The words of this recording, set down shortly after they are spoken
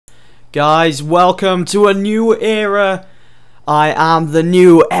Guys, welcome to a new era. I am the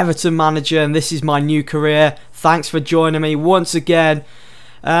new Everton manager and this is my new career. Thanks for joining me once again.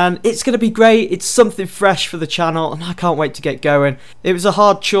 And it's going to be great. It's something fresh for the channel and I can't wait to get going. It was a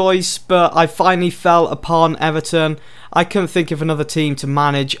hard choice, but I finally fell upon Everton. I couldn't think of another team to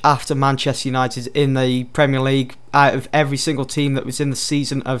manage after Manchester United in the Premier League out of every single team that was in the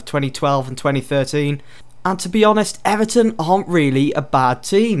season of 2012 and 2013. And to be honest, Everton aren't really a bad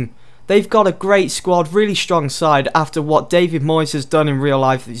team. They've got a great squad, really strong side after what David Moyes has done in real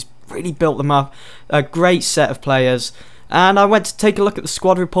life. He's really built them up, a great set of players. And I went to take a look at the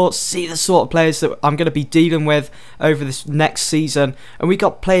squad reports, see the sort of players that I'm going to be dealing with over this next season. And we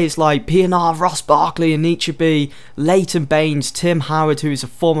got players like Pienaar, Ross Barkley, Anichebe, Leighton Baines, Tim Howard, who is a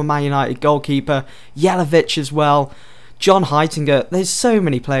former Man United goalkeeper, Jelavic as well, John Heitinga. There's so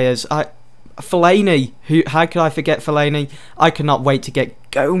many players. Fellaini, how could I forget Fellaini? I cannot wait to get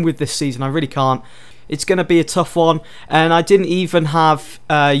going with this season. I really can't. It's going to be a tough one, and I didn't even have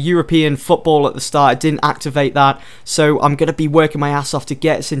European football at the start. I didn't activate that, so I'm going to be working my ass off to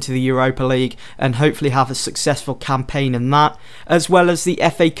get us into the Europa League and hopefully have a successful campaign in that, as well as the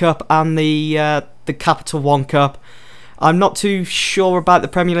FA Cup and the Capital One Cup. I'm not too sure about the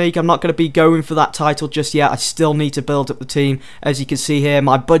Premier League. I'm not going to be going for that title just yet. I still need to build up the team. As you can see here,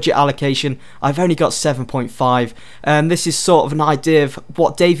 my budget allocation, I've only got 7.5. And this is sort of an idea of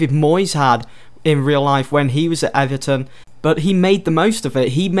what David Moyes had in real life when he was at Everton. But he made the most of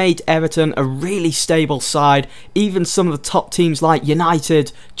it. He made Everton a really stable side. Even some of the top teams like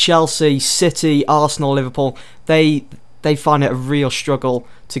United, Chelsea, City, Arsenal, Liverpool, they find it a real struggle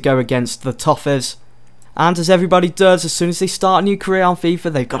to go against the Toffees. And as everybody does, as soon as they start a new career on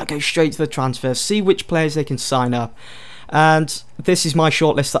FIFA, they've got to go straight to the transfers, see which players they can sign up. And this is my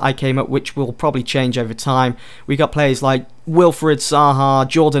shortlist that I came up, which will probably change over time. We got players like Wilfried Zaha,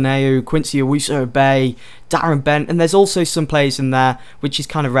 Jordan Ayew, Quincy Owusu-Obey, Darren Bent, and there's also some players in there which is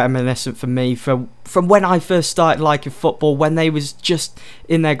kind of reminiscent for me from when I first started liking football, when they was just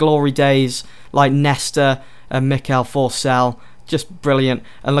in their glory days, like Nesta and Mikel Forsell. Just brilliant.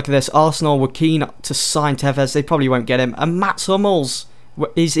 And look at this, Arsenal were keen to sign Tevez. They probably won't get him. And Mats Hummels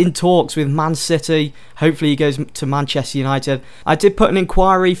is in talks with Man City. Hopefully he goes to Manchester United. I did put an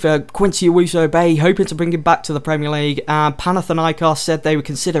inquiry for Quincy Owusu-Obey, hoping to bring him back to the Premier League. Panathinaikos said they would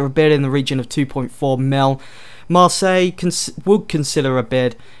consider a bid in the region of 2.4 mil. Marseille would consider a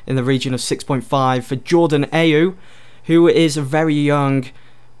bid in the region of 6.5 for Jordan Ayew, who is a very young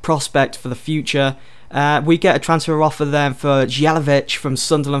prospect for the future. We get a transfer offer then for Jelavic from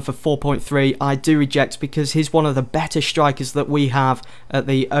Sunderland for 4.3. I do reject because he's one of the better strikers that we have at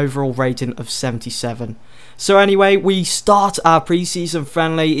the overall rating of 77. So anyway, we start our pre-season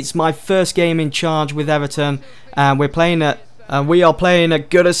friendly. It's my first game in charge with Everton, and we are playing at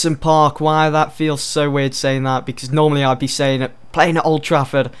Goodison Park. Why that feels so weird saying that, because normally I'd be saying it playing at Old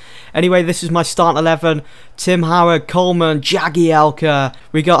Trafford. Anyway, this is my starting 11. Tim Howard, Coleman, Jagielka.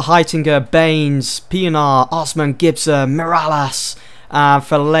 We got Heitinga, Baines, Pienaar, Osman, Gibson, Mirallas,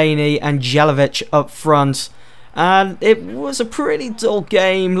 Fellaini and Jelavic up front. And it was a pretty dull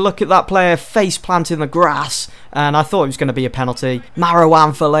game. Look at that player face planting the grass, and I thought it was going to be a penalty.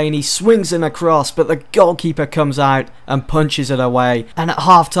 Marouane Fellaini swings in across, but the goalkeeper comes out and punches it away. And at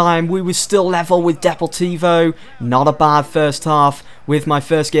half time we were still level with Deportivo. Not a bad first half. With my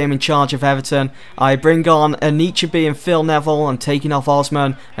first game in charge of Everton, I bring on Anichebe and Phil Neville and taking off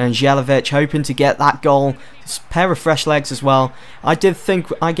Osman and Jelavic, hoping to get that goal. Just a pair of fresh legs as well. I did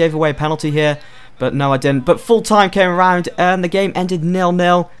think I gave away a penalty here, but no, I didn't. But full time came around and the game ended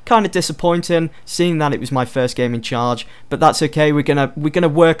 0-0. Kind of disappointing, seeing that it was my first game in charge. But that's okay. We're gonna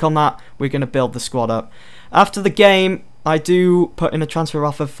work on that. We're gonna build the squad up. After the game, I do put in a transfer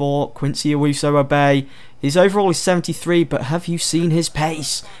offer for Quincy Owusu-Obey. His overall is 73, but have you seen his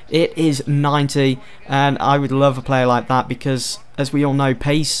pace? It is 90, and I would love a player like that because, as we all know,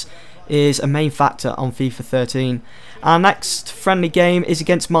 pace is a main factor on FIFA 13. Our next friendly game is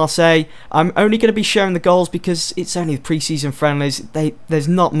against Marseille. I'm only going to be showing the goals because it's only the pre-season friendlies. There's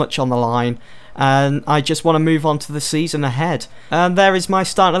not much on the line, and I just want to move on to the season ahead. And there is my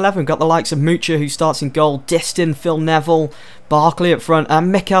starting 11. Got the likes of Mucha, who starts in goal, Distin, Phil Neville, Barkley up front,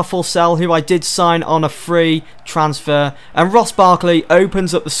 and Mikel Forsell, who I did sign on a free transfer. And Ross Barkley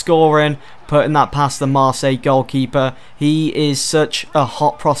opens up the scoring, putting that past the Marseille goalkeeper. He is such a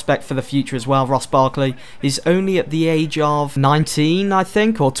hot prospect for the future as well, Ross Barkley. He's only at the age of 19, I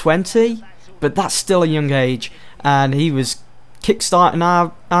think, or 20, but that's still a young age, and he was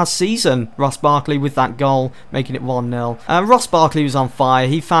kickstarting our season. Ross Barkley with that goal, making it 1-0. Ross Barkley was on fire.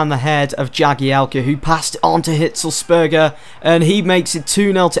 He found the head of Jagielka, who passed it on to Hitzelsperger, and he makes it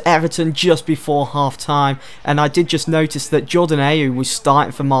 2-0 to Everton just before half-time. And I did just notice that Jordan Ayew was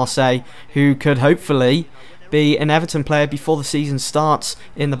starting for Marseille, who could hopefully be an Everton player before the season starts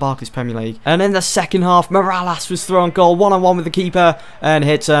in the Barclays Premier League. And in the second half, Morales was throwing goal one-on-one with the keeper and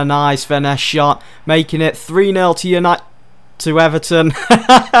hits a nice finesse shot, making it 3-0 to Everton.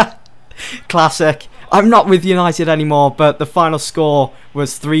 Classic. I'm not with United anymore, but the final score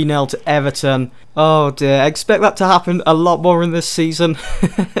was 3-0 to Everton. Oh dear, I expect that to happen a lot more in this season.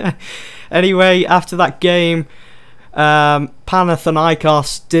 Anyway, after that game,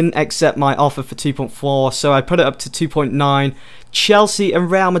 Panathinaikos didn't accept my offer for 2.4, so I put it up to 2.9. Chelsea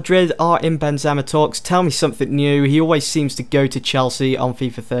and Real Madrid are in Benzema talks. Tell me something new. He always seems to go to Chelsea on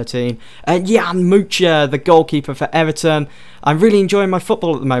FIFA 13. And Jan Mucha, the goalkeeper for Everton. I'm really enjoying my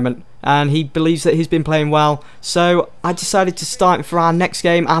football at the moment, and he believes that he's been playing well. So I decided to start for our next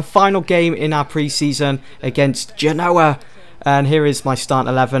game, our final game in our pre-season against Genoa. And here is my start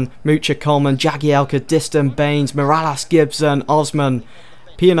 11. Mucha, Coleman, Jagielka, Diston, Baines, Morales, Gibson, Osman,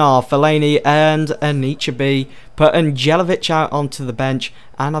 Pienaar, Fellaini and Anichebe, putting Jelavic out onto the bench,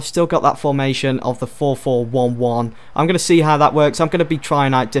 and I've still got that formation of the 4-4-1-1. I'm going to see how that works. I'm going to be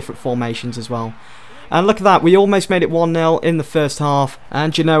trying out different formations as well. And look at that, we almost made it 1-0 in the first half,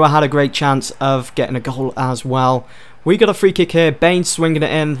 and Genoa had a great chance of getting a goal as well. We got a free kick here, Baines swinging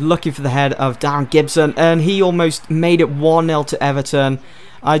it in, looking for the head of Darren Gibson, and he almost made it 1-0 to Everton.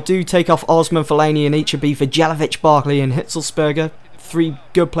 I do take off Osman, Fellaini and Anichebe for Jelavic, Barkley and Hitzelsperger. 3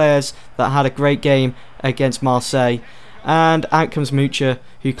 good players that had a great game against Marseille. And out comes Mucha,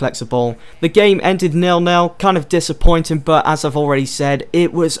 who collects the ball. The game ended 0-0, kind of disappointing, but as I've already said,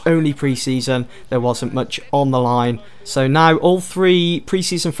 it was only pre-season. There wasn't much on the line. So now all 3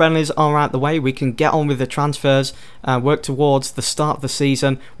 pre-season friendlies are out the way. We can get on with the transfers and work towards the start of the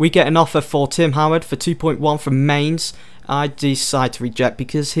season. We get an offer for Tim Howard for 2.1 from Mainz. I decide to reject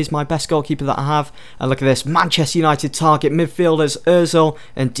because he's my best goalkeeper that I have. And look at this, Manchester United target midfielders Ozil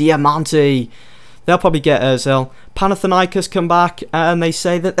and Diamante. They'll probably get Ozil. Panathinaikos come back and they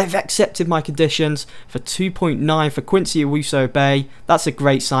say that they've accepted my conditions for 2.9 for Quincy Owusu-Bay. That's a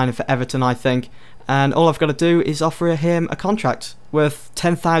great signing for Everton, I think. And all I've got to do is offer him a contract worth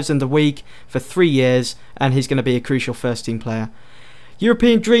 $10,000 a week for 3 years, and he's going to be a crucial first team player.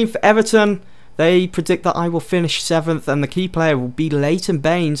 European dream for Everton. They predict that I will finish 7th and the key player will be Leighton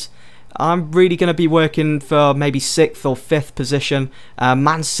Baines. I'm really going to be working for maybe 6th or 5th position.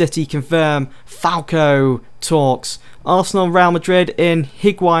 Man City confirm. Falco talks. Arsenal and Real Madrid in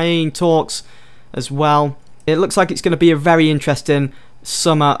Higuain talks as well. It looks like it's going to be a very interesting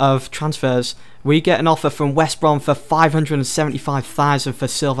summer of transfers. We get an offer from West Brom for $575,000 for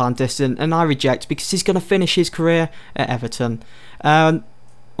Sylvain Distin, and I reject because he's going to finish his career at Everton.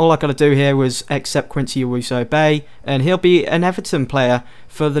 All I got to do here was accept Quincy Owusu-Bay, and he'll be an Everton player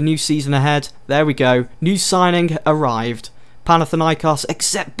for the new season ahead. There we go. New signing arrived. Panathinaikos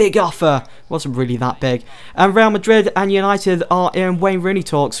accept big offer. Wasn't really that big. And Real Madrid and United are in Wayne Rooney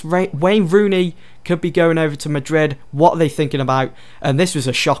talks. Wayne Rooney could be going over to Madrid. What are they thinking about? And this was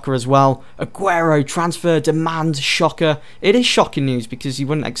a shocker as well. Aguero transfer demand shocker. It is shocking news because you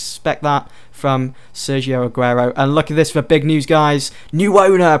wouldn't expect that from Sergio Aguero. And look at this for big news, guys. New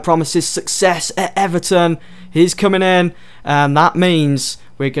owner promises success at Everton. He's coming in, and that means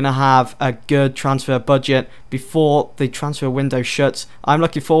we're going to have a good transfer budget before the transfer window shuts. I'm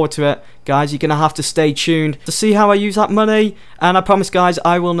looking forward to it. Guys, you're going to have to stay tuned to see how I use that money. And I promise, guys,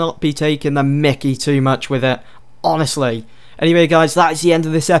 I will not be taking the mickey too much with it. Honestly. Anyway, guys, that is the end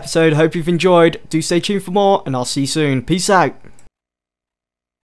of this episode. Hope you've enjoyed. Do stay tuned for more, and I'll see you soon. Peace out.